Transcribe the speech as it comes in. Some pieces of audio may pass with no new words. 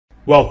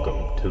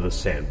Welcome to the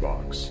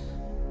sandbox.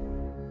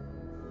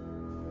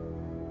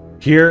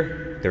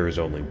 Here, there is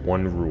only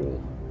one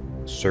rule: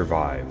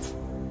 survive.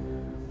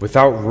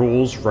 Without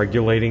rules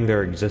regulating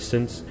their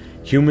existence,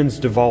 humans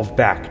devolve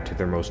back to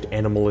their most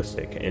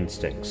animalistic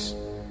instincts.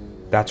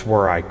 That's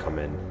where I come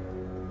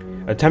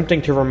in.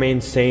 Attempting to remain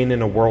sane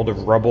in a world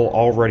of rubble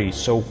already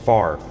so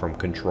far from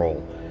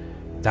control.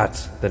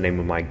 That's the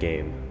name of my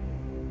game.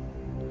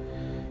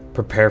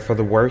 Prepare for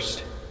the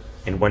worst,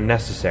 and when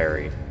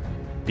necessary,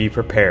 be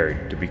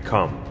prepared to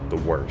become the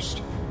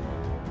worst.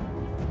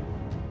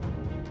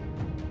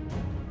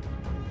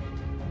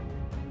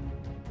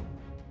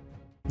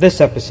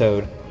 This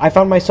episode, I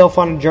found myself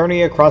on a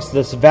journey across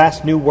this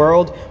vast new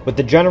world with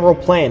the general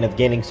plan of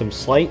gaining some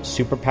slight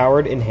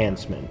superpowered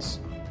enhancements.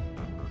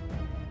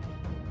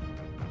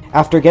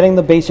 After getting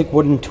the basic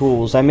wooden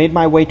tools, I made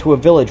my way to a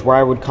village where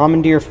I would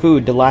commandeer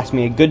food to last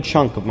me a good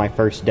chunk of my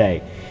first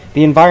day.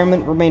 The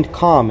environment remained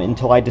calm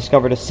until I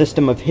discovered a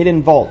system of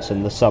hidden vaults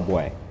in the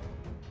subway.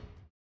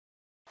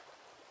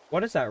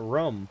 What is that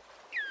room?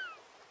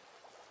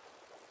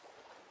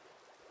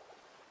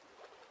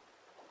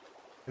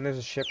 And there's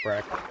a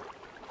shipwreck.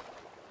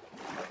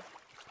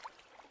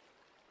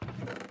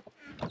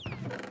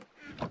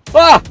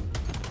 Ah!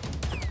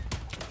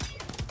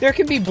 There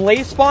can be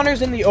blaze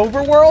spawners in the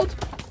overworld?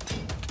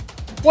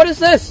 What is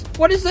this?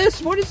 What is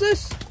this? What is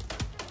this?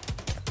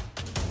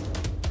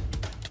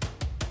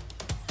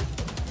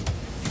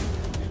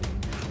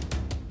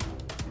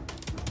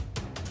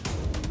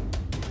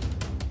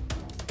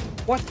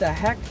 What the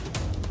heck?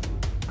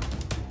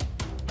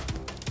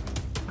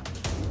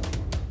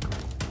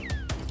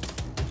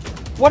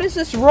 What is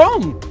this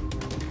room?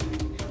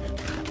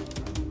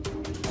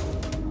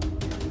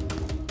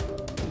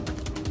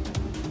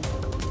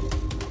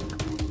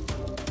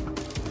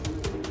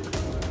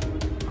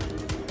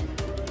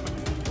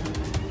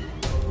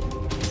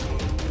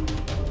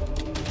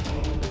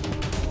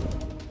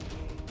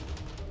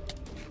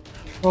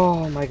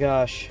 Oh my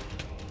gosh.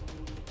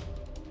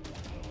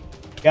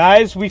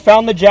 Guys, we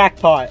found the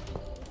jackpot.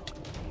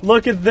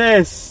 Look at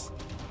this.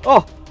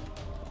 Oh.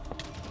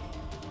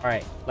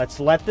 Alright, let's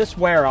let this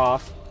wear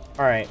off.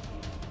 Alright.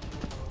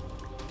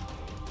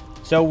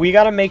 So we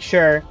gotta make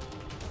sure.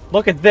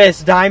 Look at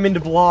this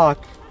diamond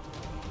block.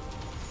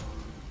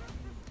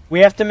 We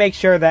have to make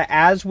sure that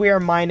as we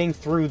are mining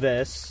through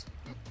this,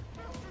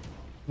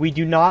 we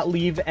do not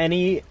leave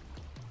any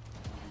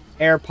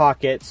air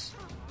pockets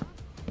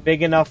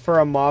big enough for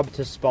a mob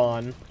to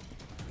spawn.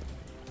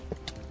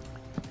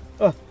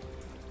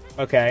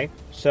 Okay,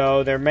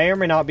 so there may or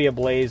may not be a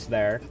blaze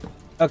there.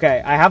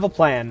 Okay, I have a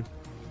plan.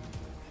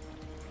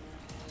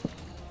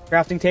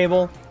 Crafting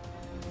table.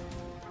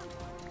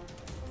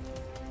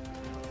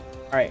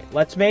 Alright,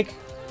 let's make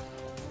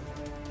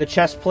the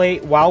chest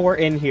plate while we're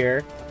in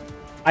here.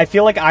 I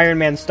feel like Iron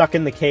Man's stuck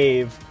in the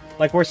cave.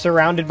 Like, we're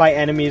surrounded by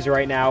enemies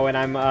right now, and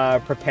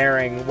I'm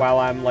preparing while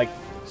I'm, like,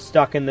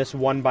 stuck in this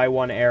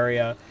one-by-one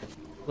area.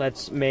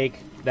 Let's make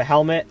the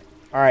helmet.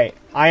 Alright,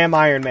 I am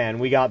Iron Man.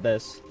 We got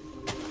this.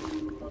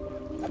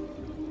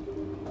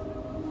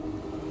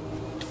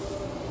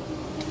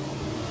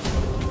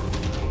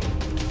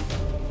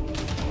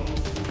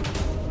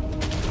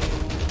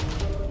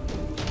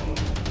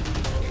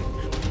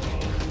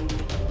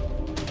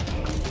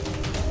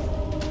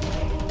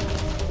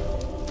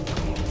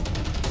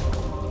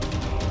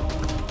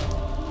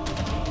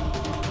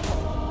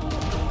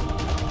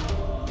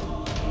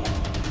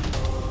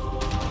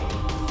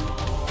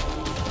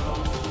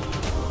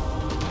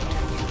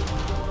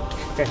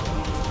 Okay.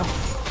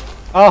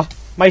 Oh,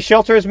 my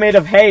shelter is made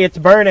of hay. It's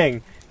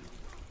burning.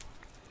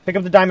 Pick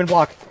up the diamond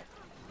block.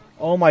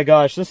 Oh my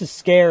gosh, this is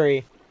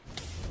scary.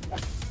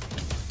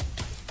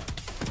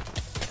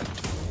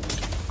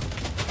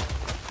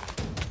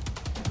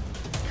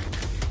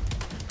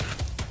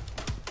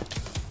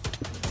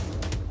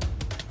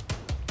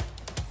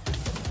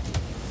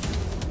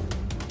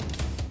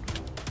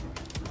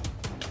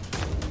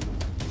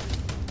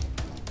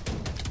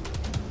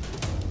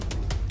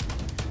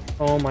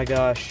 Oh my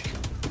gosh.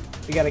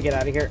 We gotta get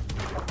out of here.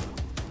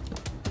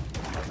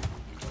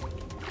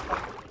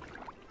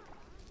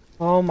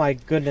 Oh my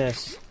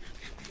goodness.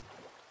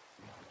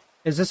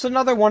 Is this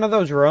another one of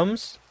those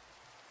rooms?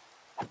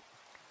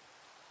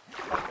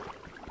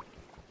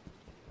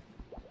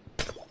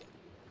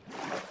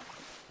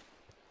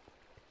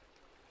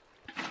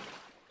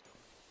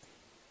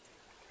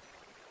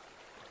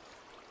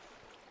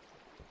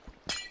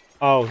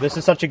 Oh, this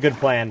is such a good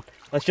plan.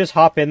 Let's just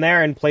hop in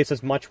there and place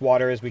as much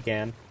water as we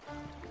can.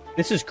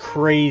 This is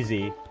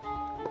crazy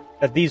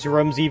that these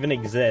rooms even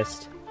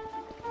exist.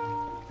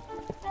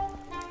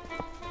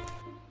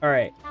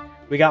 Alright,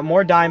 we got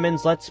more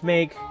diamonds. Let's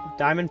make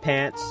diamond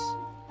pants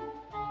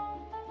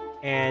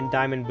and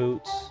diamond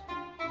boots.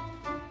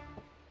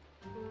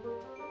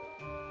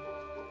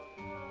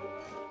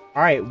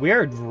 Alright, we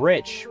are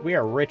rich. We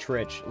are rich.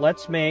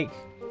 Let's make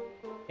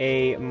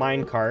a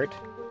minecart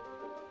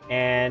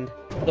and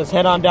let's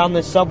head on down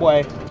this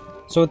subway.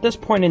 So at this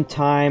point in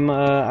time,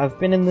 I've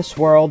been in this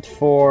world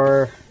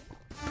for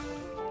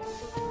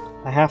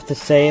I have to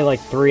say, like,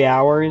 3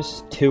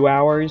 hours, 2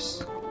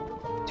 hours,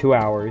 2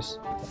 hours.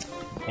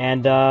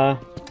 And,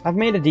 I've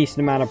made a decent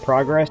amount of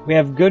progress. We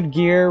have good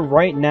gear.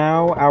 Right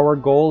now, our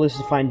goal is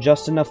to find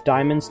just enough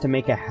diamonds to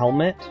make a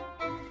helmet.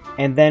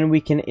 And then we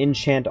can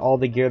enchant all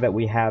the gear that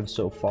we have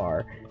so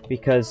far.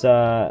 Because,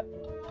 I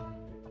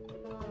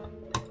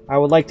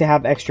would like to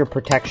have extra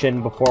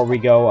protection before we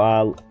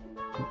go,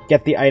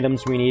 get the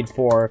items we need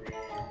for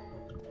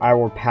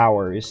our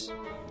powers.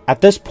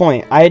 At this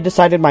point, I had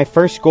decided my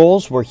first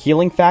goals were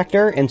healing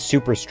factor and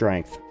super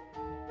strength.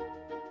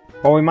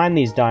 While we mine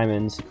these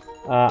diamonds,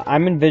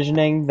 I'm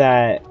envisioning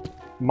that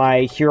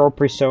my hero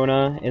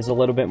persona is a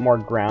little bit more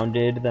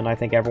grounded than I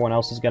think everyone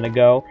else is going to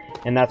go,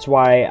 and that's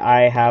why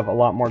I have a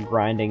lot more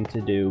grinding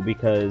to do,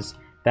 because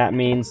that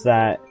means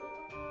that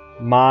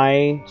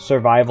my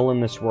survival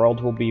in this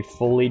world will be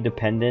fully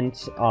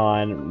dependent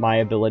on my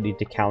ability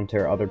to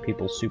counter other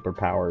people's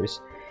superpowers.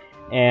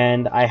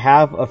 And I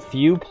have a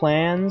few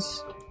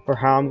plans for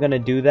how I'm going to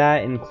do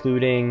that,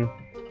 including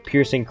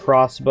piercing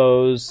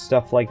crossbows,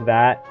 stuff like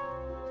that.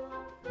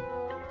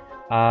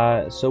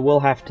 So we'll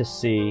have to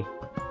see.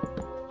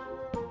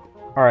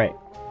 Alright.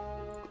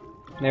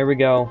 There we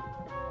go.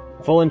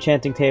 Full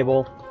enchanting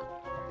table.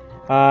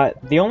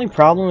 The only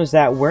problem is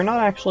that we're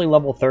not actually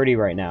level 30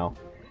 right now.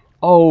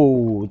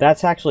 Oh,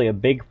 that's actually a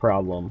big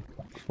problem.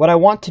 What I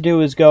want to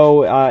do is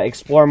go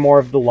explore more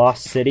of the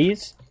lost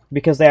cities,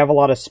 because they have a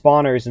lot of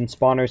spawners, and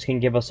spawners can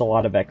give us a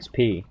lot of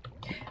XP.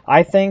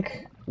 I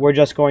think we're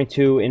just going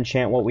to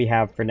enchant what we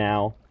have for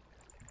now,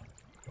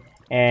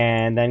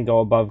 and then go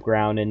above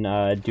ground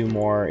and do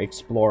more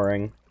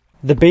exploring.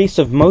 The base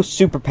of most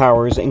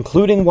superpowers,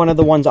 including one of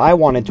the ones I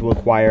wanted to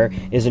acquire,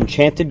 is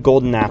enchanted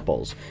golden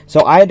apples,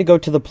 so I had to go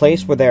to the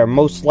place where they are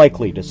most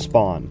likely to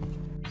spawn.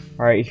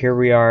 Alright, here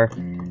we are.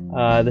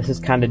 This is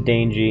kind of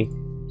dangy,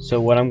 so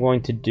what I'm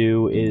going to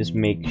do is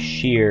make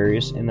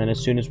shears, and then as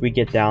soon as we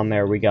get down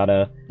there, we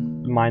gotta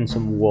mine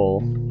some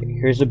wool.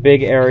 Here's a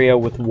big area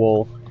with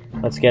wool.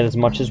 Let's get as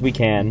much as we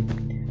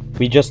can.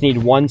 We just need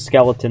one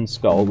skeleton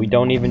skull. We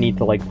don't even need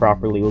to, like,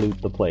 properly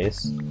loot the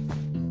place.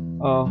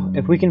 Oh,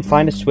 if we can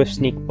find a Swift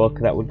Sneak book,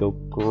 that would go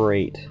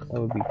great.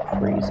 That would be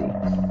crazy.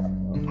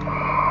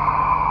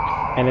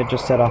 And it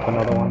just set off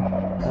another one.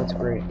 That's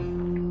great.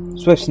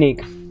 Swift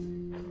Sneak.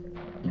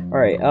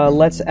 Alright,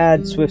 let's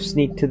add Swift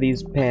Sneak to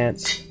these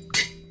pants.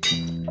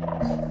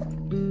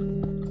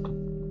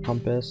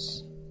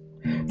 Compass.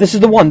 This is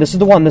the one! This is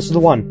the one! This is the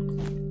one!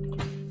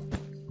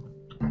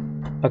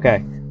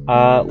 Okay,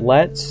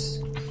 let's...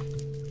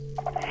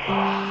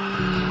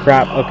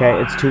 Crap,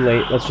 okay, it's too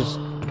late. Let's just...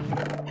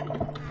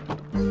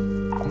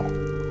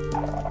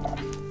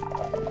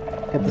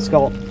 hit the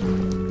skull.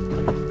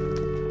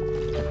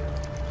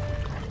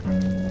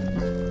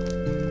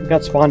 We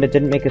got spawned, it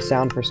didn't make a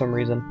sound for some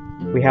reason.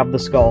 We have the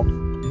skull.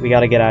 We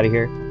gotta get out of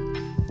here.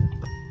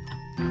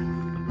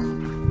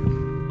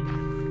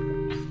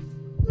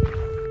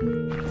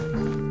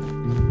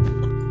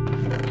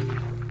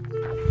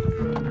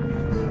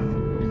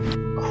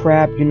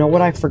 Crap, you know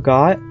what I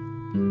forgot?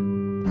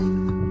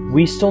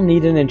 We still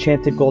need an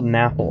enchanted golden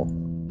apple.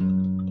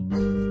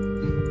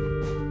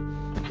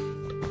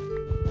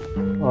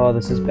 Oh,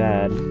 this is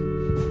bad.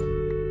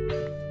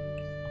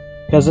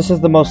 Because this is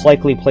the most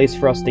likely place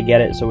for us to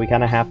get it, so we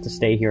kind of have to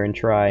stay here and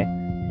try.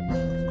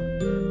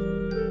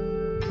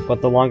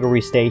 But the longer we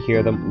stay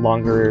here, the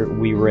longer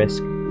we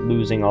risk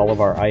losing all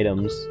of our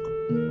items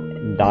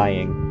and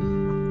dying.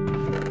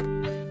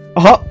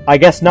 Oh, I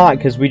guess not,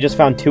 because we just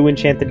found 2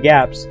 enchanted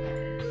gaps.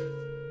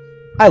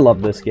 I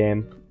love this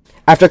game.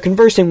 After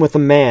conversing with a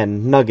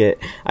man, Nugget,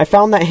 I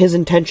found that his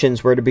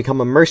intentions were to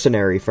become a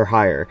mercenary for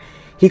hire.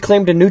 He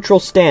claimed a neutral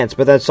stance,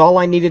 but that's all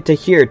I needed to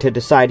hear to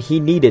decide he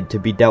needed to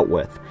be dealt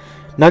with.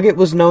 Nugget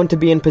was known to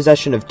be in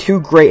possession of 2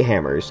 great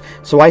hammers,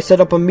 so I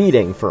set up a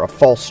meeting for a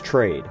false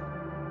trade.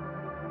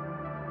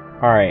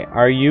 Alright,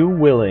 are you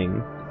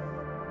willing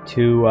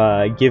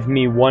to give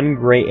me 1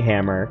 great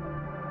hammer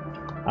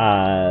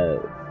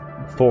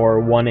for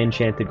 1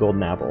 enchanted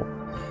golden apple?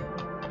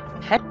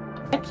 Heck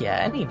yeah,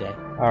 any day.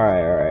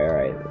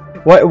 Alright.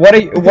 What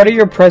are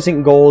your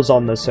present goals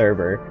on the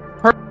server?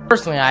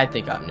 Personally, I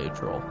think I'm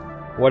neutral.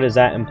 What does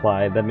that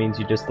imply? That means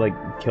you just, like,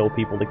 kill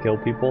people to kill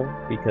people?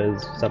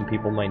 Because some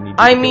people might need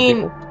to I kill mean,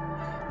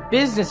 people?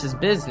 business is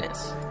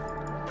business.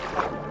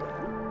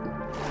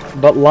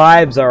 But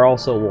lives are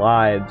also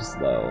lives,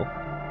 though.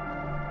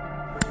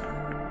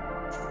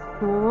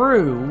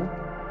 True,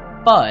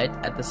 but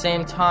at the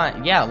same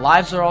time, yeah,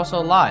 lives are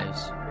also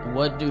lives.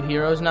 What do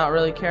heroes not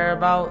really care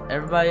about?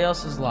 Everybody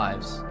else's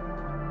lives.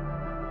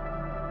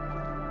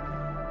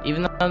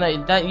 Even though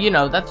that you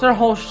know, that's their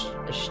whole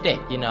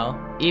shtick, you know.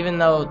 Even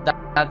though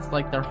that's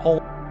like their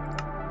whole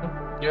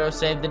hero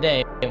save the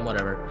day and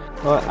whatever.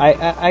 Well,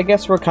 I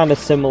guess we're kind of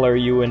similar,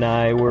 you and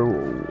I.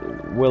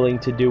 We're willing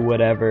to do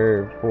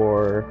whatever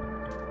for...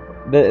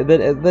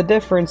 The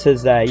difference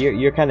is that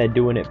you're kind of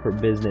doing it for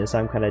business.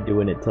 I'm kind of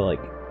doing it to,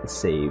 like,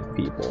 save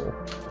people.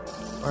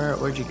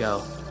 Where'd you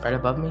go? Right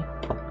above me?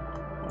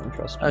 I don't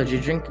trust you. Oh, did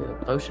you drink a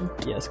potion?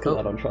 Yes, because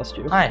I don't trust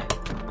you. Hi.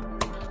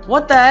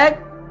 What the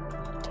heck?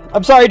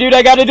 I'm sorry, dude.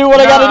 I gotta do what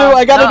I gotta do.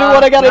 I gotta do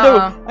what I gotta do.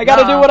 I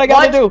gotta do what I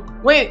gotta do.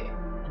 Wait.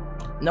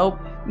 Nope.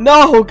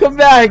 No, come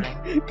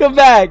back. Come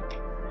back.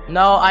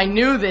 No, I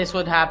knew this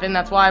would happen.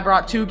 That's why I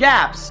brought 2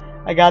 gaps.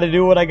 I gotta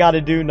do what I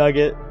gotta do,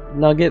 Nugget.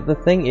 Nugget, the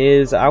thing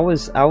is, I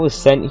was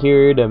sent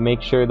here to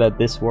make sure that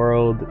this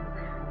world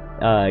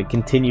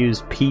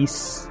continues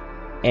peace,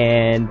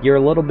 and you're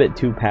a little bit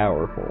too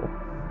powerful.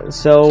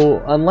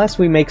 So, unless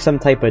we make some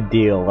type of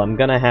deal, I'm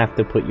gonna have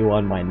to put you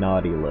on my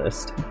naughty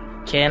list.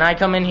 Can I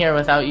come in here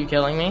without you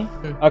killing me?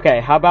 Okay,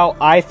 how about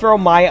I throw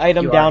my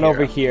item down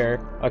over here.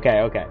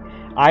 Okay.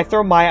 I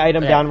throw my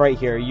item down right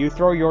here. You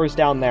throw yours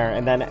down there,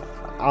 and then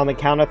on the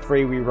count of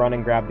 3, we run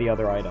and grab the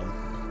other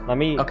item. Let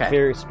me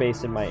clear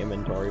space in my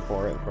inventory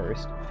for it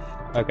first.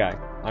 Okay,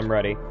 I'm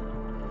ready.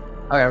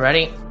 Okay,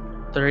 ready?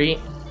 3.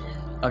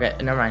 Okay,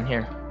 never mind,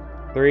 here.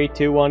 3,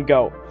 2, 1,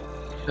 go.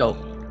 Go.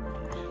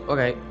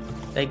 Okay,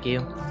 thank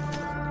you.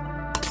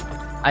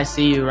 I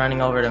see you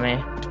running over to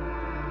me.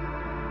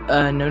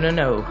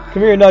 No.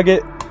 Come here,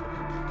 Nugget.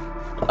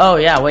 Oh,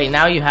 yeah, wait,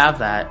 now you have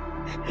that.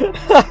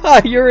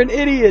 You're an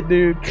idiot,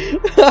 dude.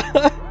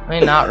 I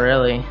mean, not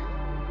really.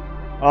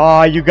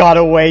 Aw, you got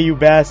away, you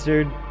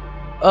bastard.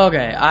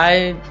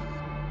 Okay,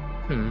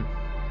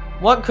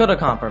 what could a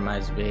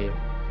compromise be?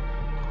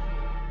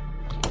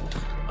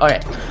 Okay.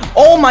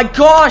 Oh my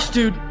gosh,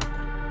 dude!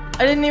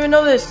 I didn't even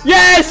know this.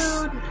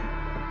 Yes! Dude.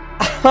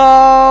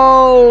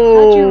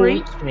 Oh! How'd you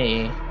reach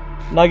me?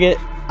 Nugget,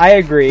 I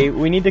agree.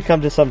 We need to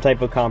come to some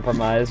type of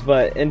compromise,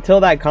 but until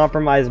that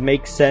compromise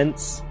makes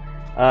sense,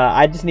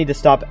 I just need to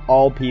stop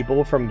all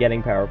people from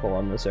getting powerful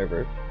on the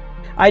server.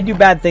 I do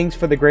bad things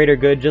for the greater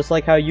good, just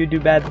like how you do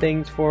bad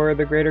things for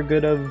the greater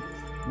good of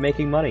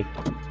making money.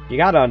 You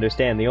gotta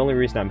understand, the only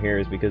reason I'm here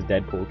is because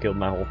Deadpool killed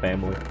my whole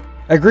family.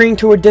 Agreeing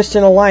to a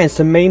distant alliance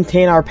to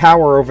maintain our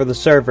power over the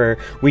server,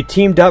 we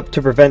teamed up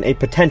to prevent a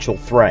potential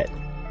threat.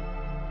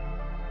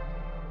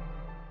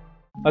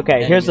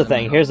 Okay, here's the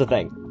thing.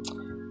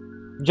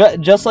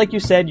 Just like you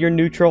said, you're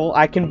neutral.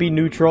 I can be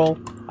neutral.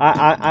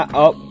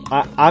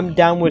 I'm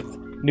down with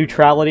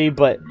neutrality,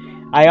 but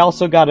I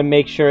also gotta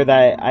make sure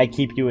that I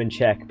keep you in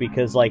check,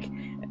 because, like,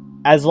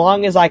 as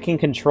long as I can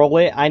control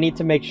it, I need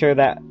to make sure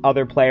that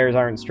other players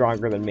aren't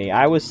stronger than me.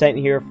 I was sent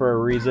here for a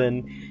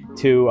reason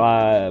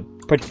to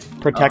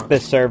protect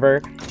this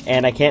server,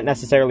 and I can't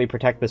necessarily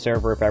protect the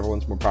server if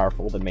everyone's more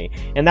powerful than me.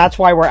 And that's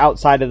why we're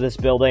outside of this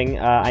building.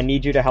 I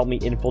need you to help me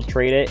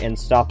infiltrate it and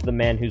stop the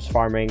man who's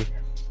farming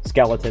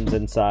skeletons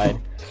inside.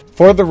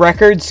 For the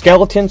record,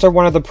 skeletons are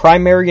one of the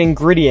primary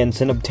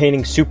ingredients in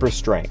obtaining super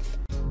strength.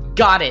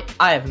 Got it.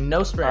 I have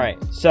no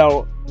strength. Alright,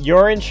 so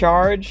you're in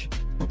charge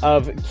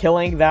of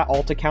killing that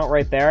alt account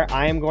right there.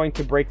 I am going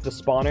to break the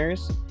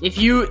spawners. If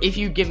you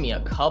give me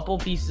a couple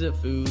pieces of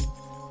food.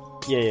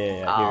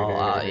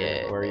 Yeah.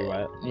 Here. Where are you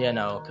at? Yeah,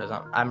 no, because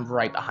I'm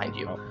right behind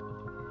you. Oh.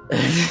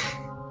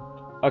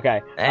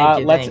 Okay.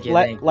 Thank you.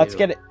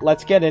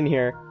 Let's get in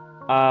here.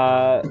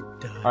 All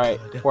right,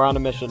 we're on a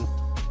mission.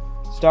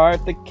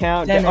 Start the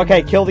count.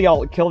 Okay, kill the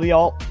alt.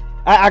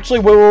 Actually,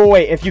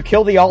 wait. If you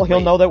kill the alt,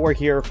 he'll know that we're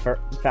here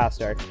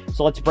faster.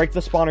 So let's break the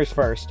spawners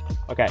first.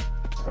 Okay.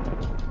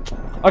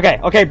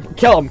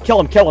 Kill him.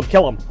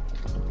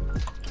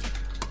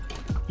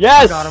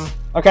 Yes. Got him.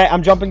 Okay,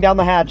 I'm jumping down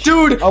the hatch.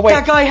 Dude, oh, wait.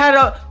 that guy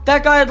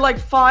had like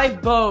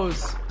 5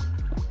 bows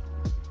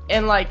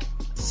and like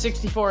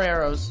 64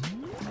 arrows.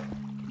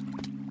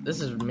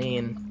 This is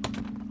mean.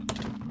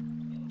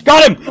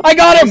 Got him! I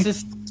got him! This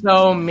is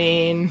so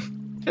mean.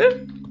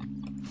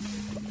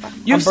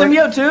 You have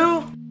symbiote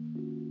too?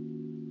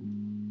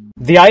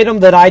 The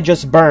item that I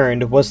just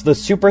burned was the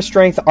super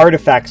strength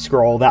artifact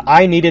scroll that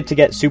I needed to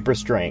get super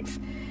strength.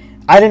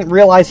 I didn't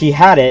realize he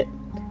had it,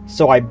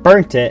 so I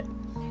burnt it,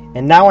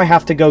 and now I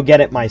have to go get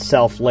it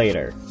myself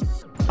later.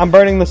 I'm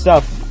burning the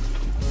stuff.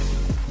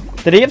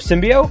 Did he have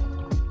symbiote?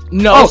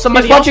 No,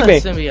 somebody else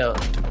has symbiote.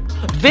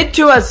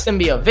 Vid2 has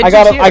symbiote. I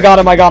got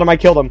him, I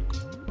killed him.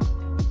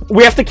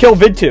 We have to kill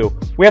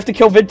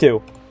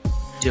Vid2.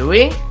 Do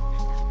we?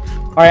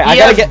 Alright, I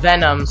gotta get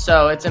Venom,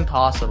 so it's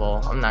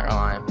impossible. I'm not gonna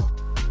lie.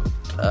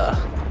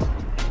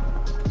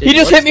 Dude, he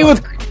just hit me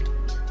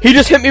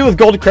with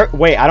gold.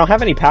 Wait, I don't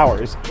have any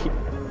powers.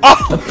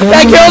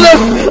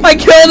 Oh! I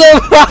killed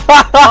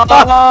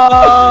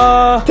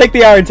him! Take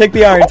the iron.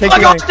 Oh my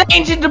gosh, the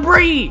ancient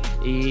debris!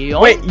 Yoink.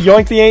 Wait,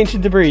 yoink the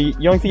ancient debris.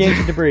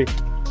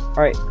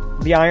 Alright,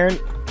 the iron.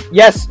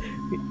 Yes!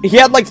 He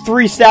had like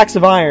 3 stacks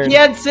of iron. He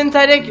had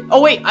synthetic. Oh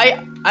wait,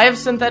 I have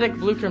synthetic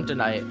blue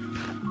kryptonite.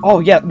 Oh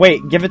yeah,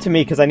 wait, give it to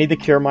me because I need to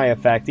cure my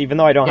effect. Even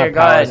though I don't have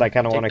powers, I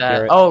kind of want to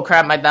cure it. Oh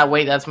crap,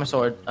 wait, that's my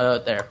sword.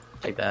 There,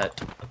 take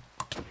that.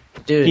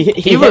 Dude,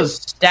 he was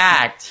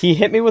stacked. He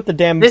hit me with the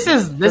damn. This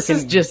is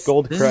just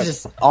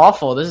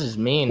awful. This is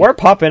mean. We're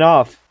popping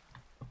off.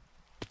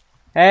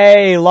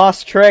 Hey,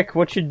 Lost Trick,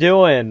 what you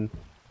doing?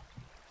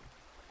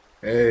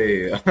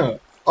 Hey, hey.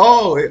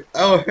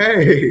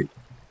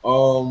 I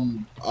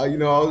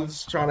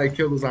was trying to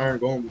kill this iron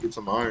golem to get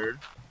some iron.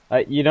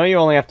 You know you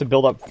only have to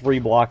build up 3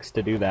 blocks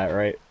to do that,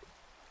 right?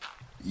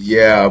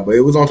 Yeah, but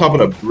it was on top of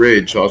the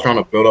bridge, so I was trying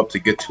to build up to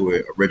get to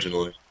it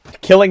originally.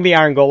 Killing the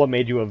Iron Golem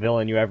made you a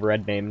villain. You have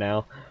red name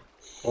now.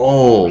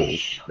 Oh,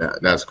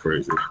 that's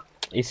crazy.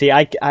 You see,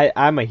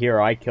 I'm a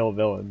hero. I kill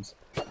villains.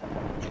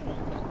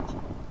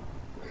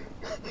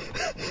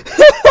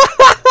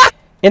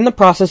 In the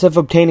process of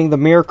obtaining the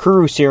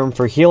Mirakuru serum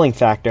for healing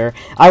factor,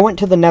 I went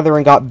to the Nether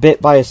and got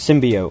bit by a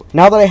symbiote.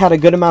 Now that I had a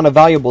good amount of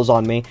valuables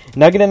on me,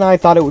 Nugget and I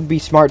thought it would be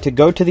smart to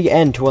go to the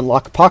end to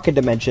unlock pocket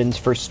dimensions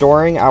for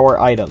storing our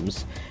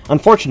items.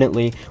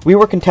 Unfortunately, we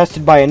were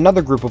contested by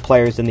another group of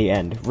players in the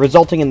end,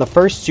 resulting in the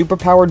first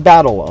superpowered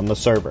battle on the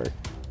server.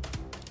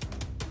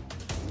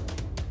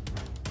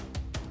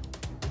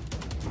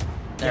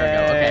 There we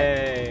go,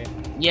 okay.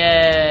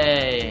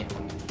 Yay!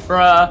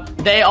 Bruh,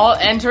 they all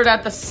entered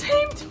at the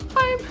same time.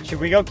 Should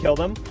we go kill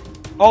them?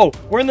 Oh,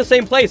 we're in the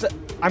same place.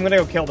 I'm gonna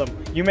go kill them.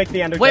 You make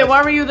the ender Wait, chest.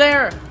 why were you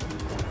there?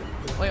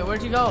 Wait,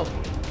 where'd you go?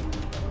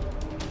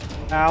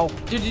 Ow.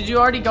 Dude, did you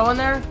already go in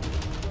there?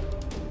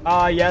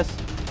 Yes.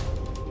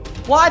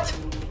 What?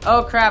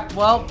 Oh crap,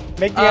 well.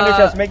 Make the ender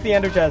chest, make the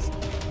ender chest.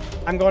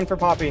 I'm going for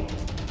Poppy.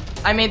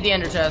 I made the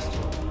ender chest.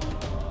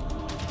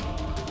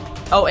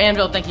 Oh,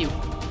 anvil, thank you.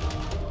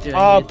 Dude,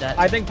 I needed that.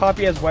 I think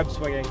Poppy has web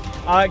swinging.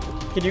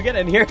 Can you get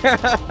in here?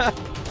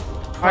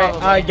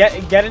 Alright,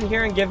 get in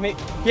here and give me...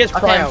 He has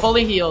cryo. Okay, I'm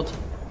fully healed.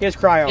 He has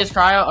cryo. He has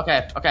cryo?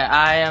 Okay,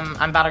 I'm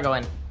about to go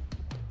in.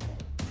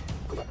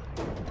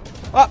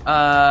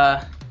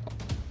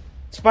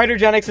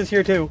 Spidergenics is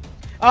here too.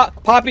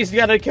 Poppy's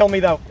gonna kill me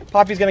though.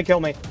 Poppy's gonna kill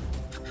me.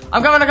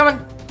 I'm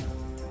coming.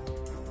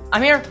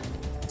 I'm here.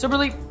 Super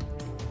leap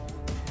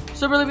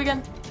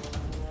again.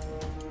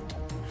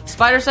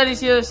 Spider said he's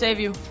here to save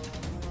you.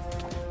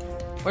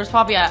 Where's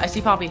Poppy at? I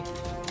see Poppy.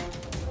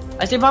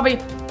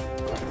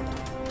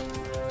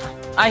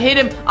 I hit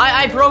him.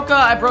 I broke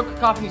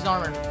Cacophony's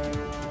armor.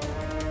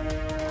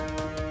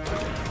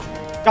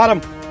 Got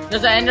him.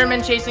 There's an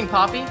Enderman chasing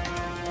Poppy.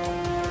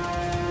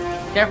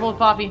 Careful with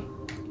Poppy.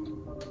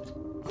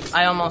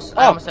 I almost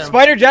hit him.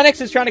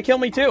 Spidergenics is trying to kill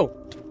me too.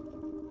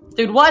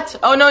 Dude, what?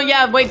 Oh no,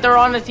 yeah, wait, they're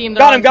on the team.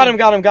 Got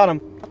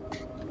him.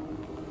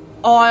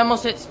 Oh, I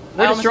almost hit.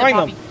 We're destroying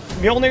them.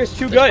 Mjolnir's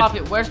too good. Poppy.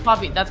 Where's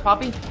Poppy? That's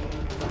Poppy?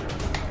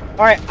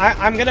 Alright,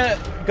 I'm gonna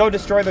go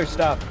destroy their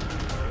stuff.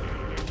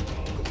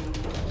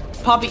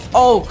 Poppy.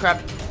 Oh,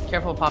 crap.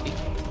 Careful, Poppy.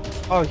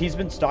 Oh, he's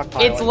been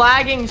stockpiling. It's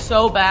lagging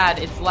so bad.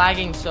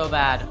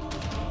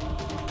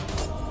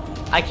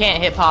 I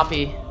can't hit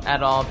Poppy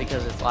at all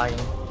because it's lagging.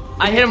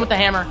 I hit him with the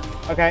hammer.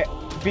 Okay,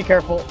 be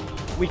careful.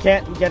 We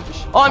can't get...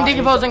 Oh, I'm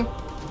decomposing.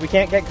 We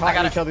can't get caught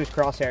in each other's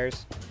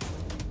crosshairs.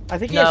 I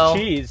think he has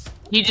cheese.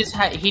 He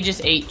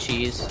just ate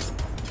cheese.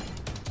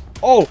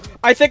 Oh,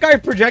 I think our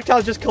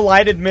projectiles just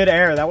collided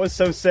mid-air. That was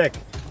so sick.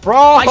 Bro!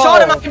 I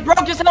shot him! I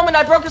broke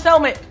his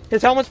helmet!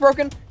 His helmet's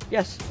broken?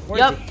 Yes.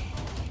 Yep. Is he?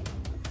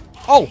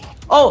 Oh!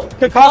 Oh!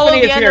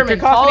 Cacophony is here.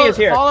 Cacophony is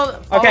here.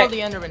 Follow okay. the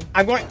Enderman.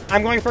 I'm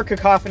going for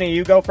Cacophony.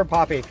 You go for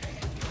Poppy.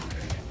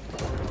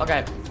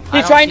 Okay.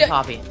 He's trying to...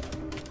 Poppy.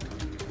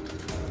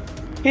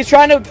 He's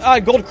trying to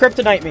gold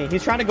kryptonite me.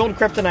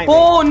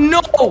 Oh,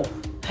 no!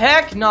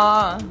 Heck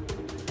nah.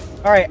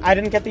 Alright, I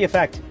didn't get the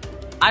effect.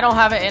 I don't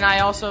have it, and I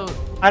also...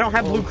 I don't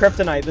have blue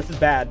kryptonite. This is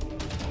bad.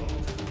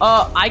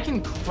 I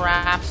can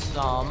craft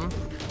some.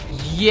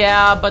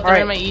 Yeah, but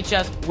they're in my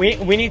chest. We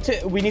need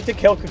to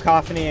kill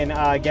Cacophony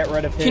and get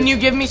rid of his... Can you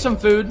give me some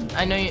food?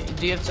 I know you...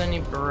 Do you have any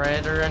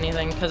bread or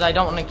anything? Because I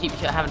don't want to keep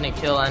having to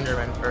kill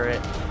Enderman for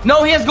it.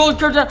 No, he has gold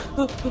kryptonite!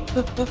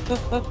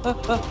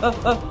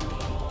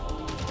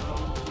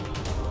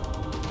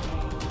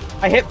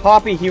 I hit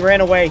Poppy. He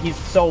ran away. He's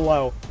so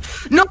low.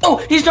 No!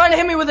 He's trying to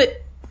hit me with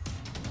it!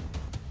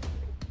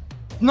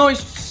 No, he's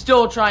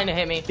still trying to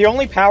hit me. The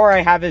only power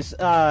I have is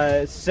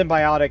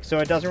symbiotic, so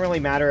it doesn't really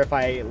matter if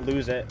I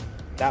lose it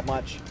that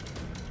much.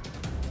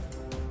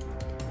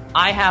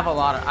 I have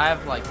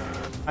like...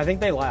 I think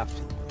they left.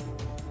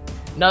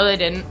 No, they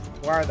didn't.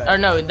 Where are they? Or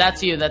no,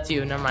 that's you.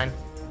 Never mind.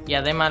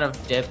 Yeah, they might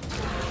have dipped.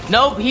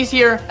 Nope, he's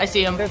here. I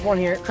see him. There's one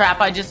here.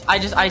 Crap, I just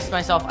iced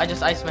myself.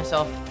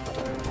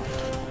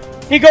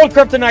 He gold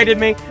kryptonited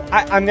me.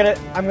 I'm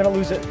gonna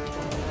lose it.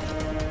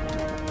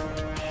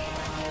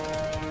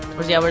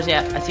 Where's he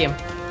at? I see him.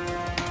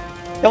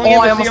 Killing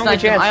him is the only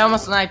chance. I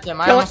almost sniped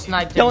him.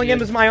 Killing him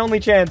is my only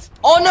chance.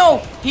 Oh no!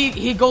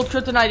 He gold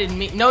kryptonited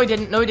me. No, he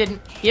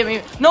didn't. He hit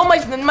me. No, my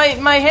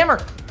hammer.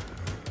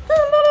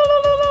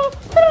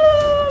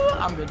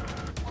 I'm good.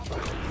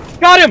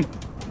 Got him.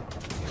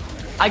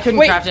 I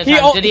couldn't craft it in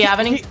time. Did he have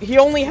any? He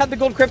only had the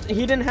gold krypt.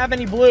 He didn't have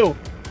any blue.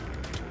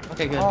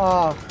 Okay, good.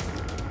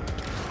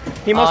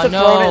 He must have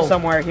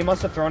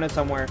thrown it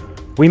somewhere.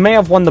 We may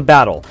have won the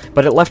battle,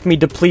 but it left me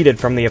depleted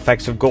from the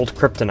effects of gold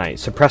kryptonite,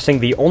 suppressing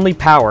the only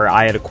power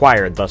I had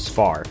acquired thus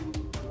far.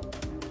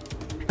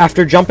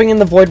 After jumping in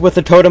the void with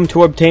a totem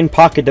to obtain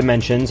pocket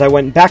dimensions, I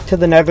went back to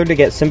the nether to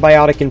get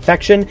symbiotic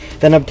infection,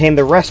 then obtained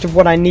the rest of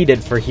what I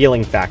needed for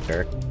healing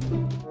factor.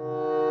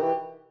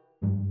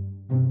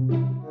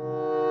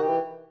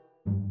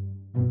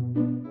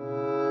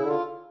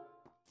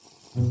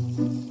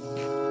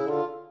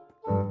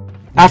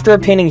 After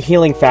obtaining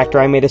healing factor,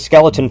 I made a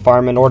skeleton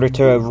farm in order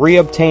to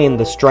reobtain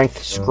the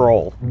strength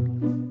scroll.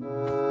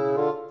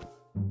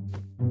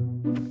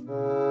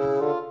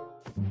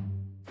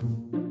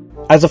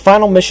 As a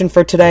final mission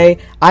for today,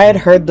 I had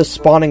heard the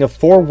spawning of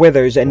 4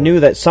 withers and knew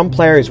that some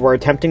players were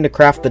attempting to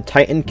craft the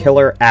Titan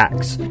Killer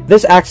Axe.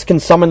 This axe can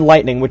summon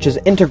lightning, which is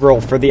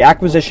integral for the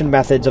acquisition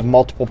methods of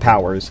multiple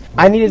powers.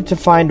 I needed to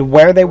find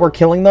where they were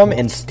killing them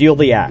and steal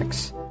the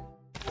axe.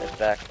 It's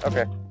back.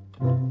 Okay.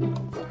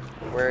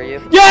 Where are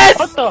you? Yes!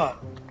 What the?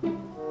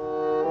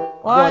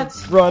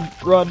 What?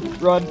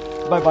 Run.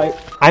 Bye-bye.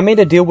 I made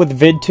a deal with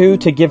Vid2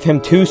 to give him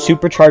 2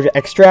 supercharged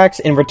extracts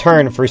in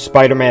return for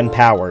Spider-Man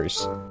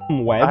powers.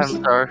 Webs?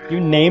 I'm sorry. You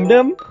named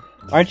him?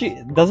 Aren't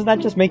you? Doesn't that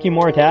just make you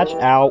more attached?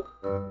 Ow.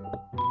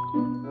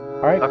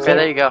 Alright. Okay,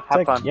 there you go.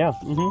 Have fun. Yeah.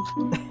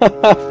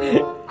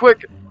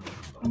 Quick!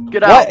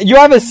 Get out! What? You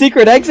have a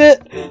secret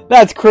exit?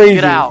 That's crazy.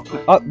 Get out!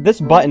 This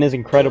button is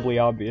incredibly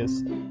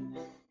obvious.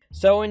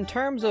 So in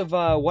terms of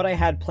what I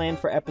had planned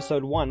for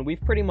episode 1,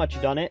 we've pretty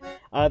much done it.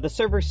 The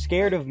server's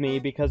scared of me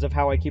because of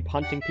how I keep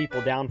hunting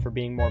people down for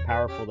being more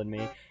powerful than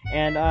me.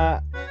 And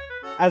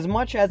as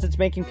much as it's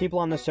making people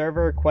on the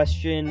server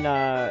question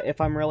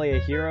if I'm really a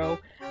hero,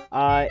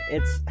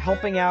 it's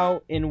helping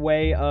out in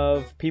way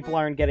of people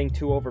aren't getting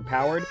too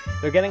overpowered.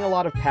 They're getting a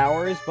lot of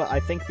powers, but I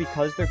think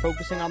because they're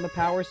focusing on the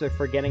powers, they're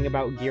forgetting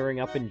about gearing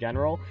up in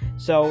general.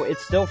 So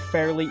it's still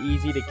fairly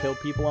easy to kill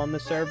people on the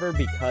server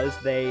because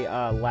they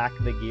lack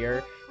the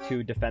gear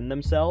to defend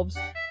themselves.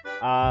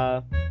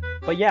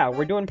 But yeah,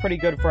 we're doing pretty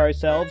good for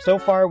ourselves. So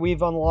far,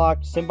 we've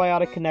unlocked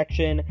Symbiotic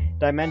Connection,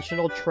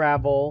 Dimensional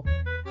Travel,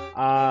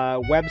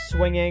 Web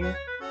Swinging,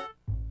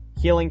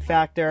 Healing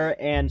Factor,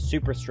 and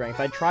Super Strength.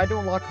 I tried to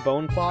unlock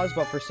Bone Claws,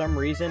 but for some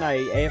reason I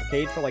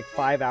AFK'd for like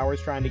 5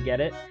 hours trying to get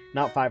it.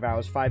 Not 5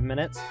 hours, 5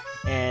 minutes,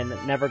 and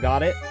never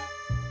got it.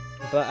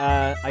 But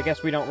I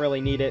guess we don't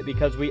really need it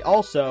because we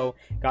also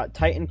got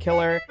Titan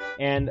Killer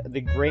and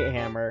the Great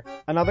Hammer.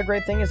 Another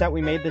great thing is that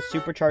we made this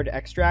supercharged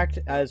extract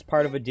as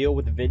part of a deal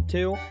with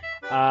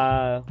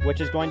Vid2,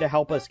 which is going to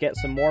help us get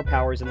some more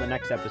powers in the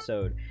next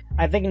episode.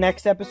 I think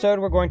next episode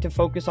we're going to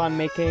focus on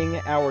making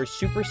our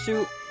super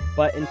suit,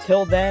 but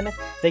until then,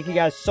 thank you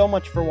guys so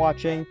much for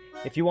watching.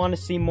 If you want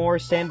to see more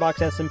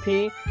Sandbox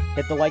SMP,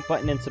 hit the like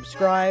button and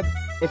subscribe.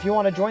 If you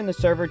want to join the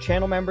server,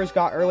 channel members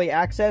got early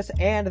access,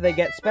 and they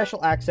get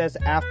special access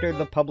after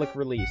the public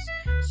release.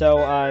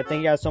 So,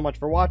 thank you guys so much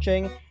for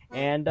watching,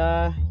 and,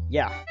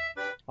 yeah.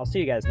 I'll see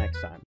you guys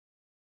next time.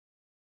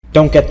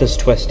 Don't get this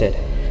twisted.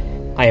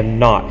 I am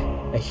not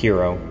a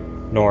hero,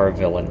 nor a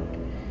villain.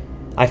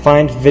 I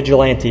find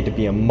vigilante to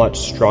be a much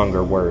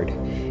stronger word.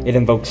 It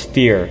invokes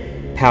fear,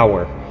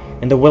 power,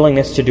 and the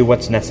willingness to do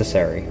what's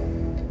necessary.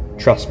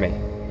 Trust me,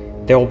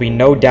 there will be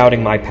no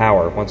doubting my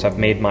power once I've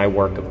made my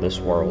work of this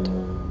world.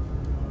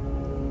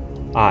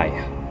 I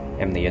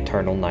am the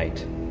Eternal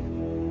Night.